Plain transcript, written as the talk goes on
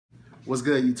What's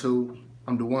good, YouTube?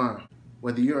 I'm Dewan.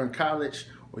 Whether you're in college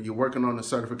or you're working on a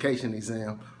certification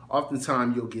exam,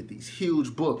 oftentimes you'll get these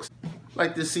huge books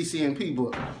like this CCNP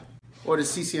book or the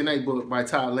CCNA book by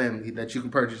Todd Lamley that you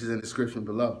can purchase in the description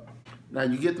below. Now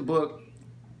you get the book,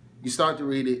 you start to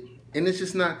read it, and it's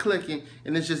just not clicking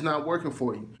and it's just not working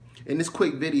for you. In this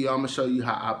quick video, I'm going to show you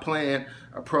how I plan,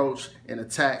 approach, and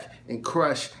attack and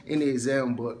crush any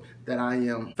exam book that I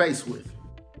am faced with.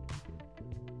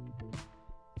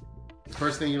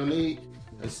 First thing you'll need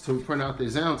is to print out the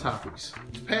exam topics.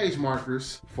 Page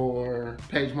markers for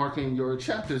page marking your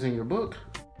chapters in your book.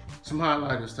 Some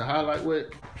highlighters to highlight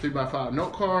with. 3x5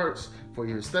 note cards for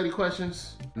your study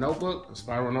questions. Notebook, a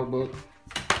spiral notebook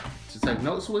to take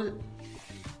notes with.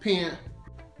 Pen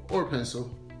or pencil.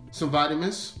 Some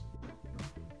vitamins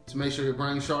to make sure your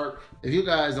brain's sharp. If you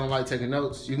guys don't like taking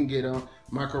notes, you can get a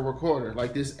micro recorder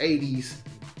like this 80s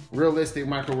realistic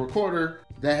micro recorder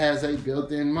that has a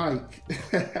built-in mic.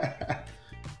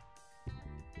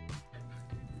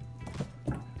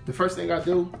 The first thing I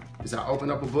do is I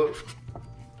open up a book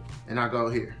and I go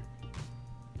here.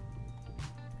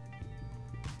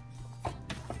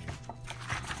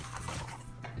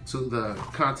 To the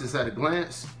contents at a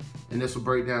glance, and this will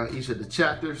break down each of the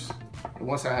chapters. And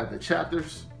once I have the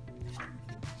chapters,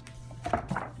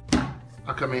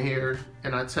 I come in here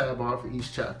and I tab off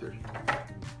each chapter.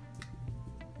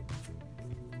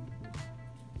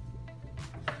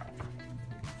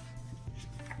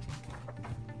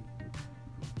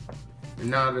 And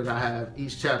now that I have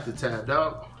each chapter tabbed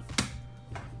out,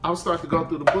 I'll start to go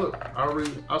through the book.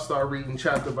 I'll start reading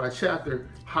chapter by chapter,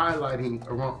 highlighting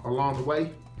along the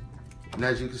way. And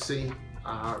as you can see,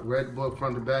 I read the book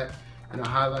from the back and I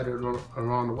highlighted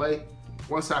along the way.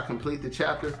 Once I complete the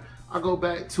chapter, I go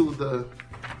back to the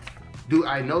do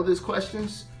I know this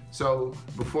questions. So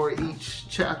before each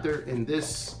chapter in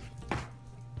this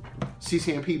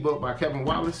CCNP book by Kevin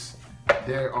Wallace,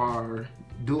 there are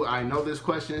do I know this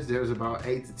questions. There's about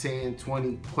 8 to 10,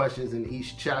 20 questions in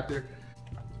each chapter.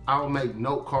 I'll make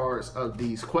note cards of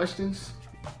these questions.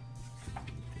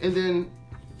 And then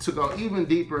to go even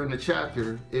deeper in the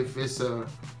chapter, if it's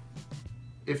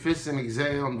an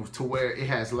exam to where it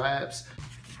has labs,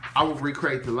 I will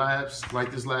recreate the labs,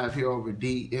 like this lab here over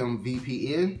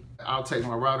DMVPN. I'll take my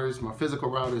routers, my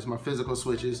physical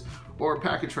switches, or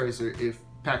packet tracer if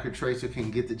packet tracer can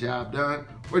get the job done,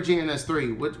 or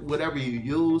GNS3, whatever you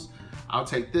use. I'll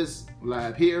take this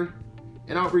lab here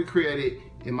and I'll recreate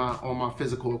it on my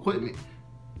physical equipment.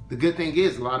 The good thing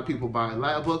is a lot of people buy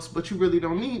lab books, but you really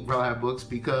don't need lab books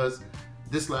because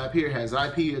this lab here has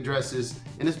IP addresses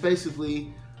and it's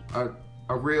basically a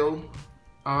real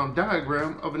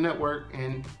diagram of a network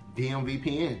in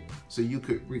DMVPN. So you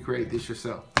could recreate this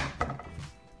yourself.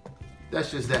 That's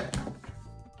just that.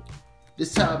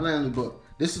 This Todd Lamley book.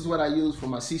 This is what I use for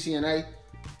my CCNA.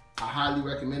 I highly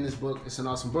recommend this book. It's an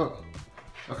awesome book.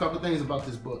 A couple things about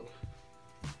this book.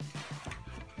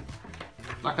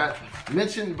 Like I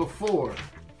mentioned before,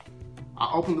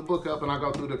 I open the book up and I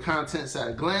go through the contents at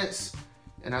a glance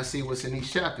and I see what's in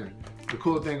each chapter. The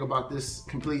cool thing about this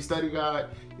complete study guide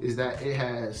is that it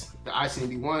has the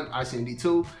ICND1,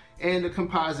 ICND2, and the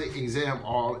composite exam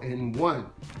all in one.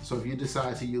 So if you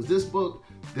decide to use this book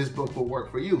will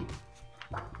work for you.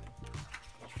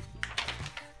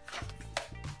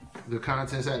 The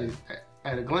contents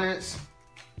at a glance.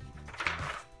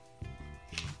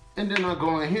 And then I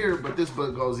go in here, but this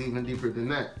book goes even deeper than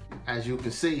that. As you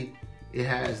can see, it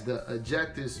has the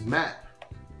objectives map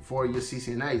for your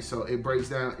CCNA. So it breaks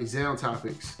down exam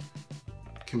topics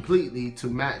completely to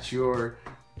match your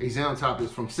exam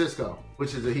topics from Cisco,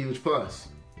 which is a huge plus.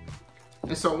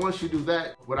 And so once you do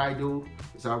that, what I do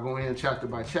is I'll go in chapter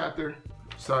by chapter,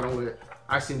 starting with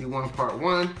ICND1 part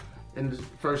 1. And the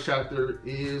first chapter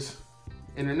is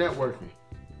internet networking.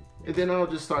 And then I'll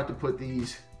just start to put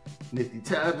these nifty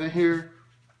tabs in here.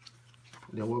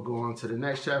 And then we'll go on to the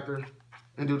next chapter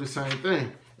and do the same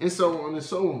thing. And so on and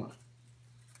so on.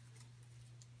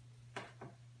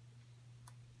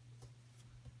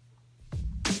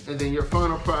 And then your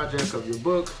final project of your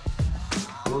book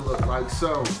will look like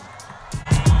so.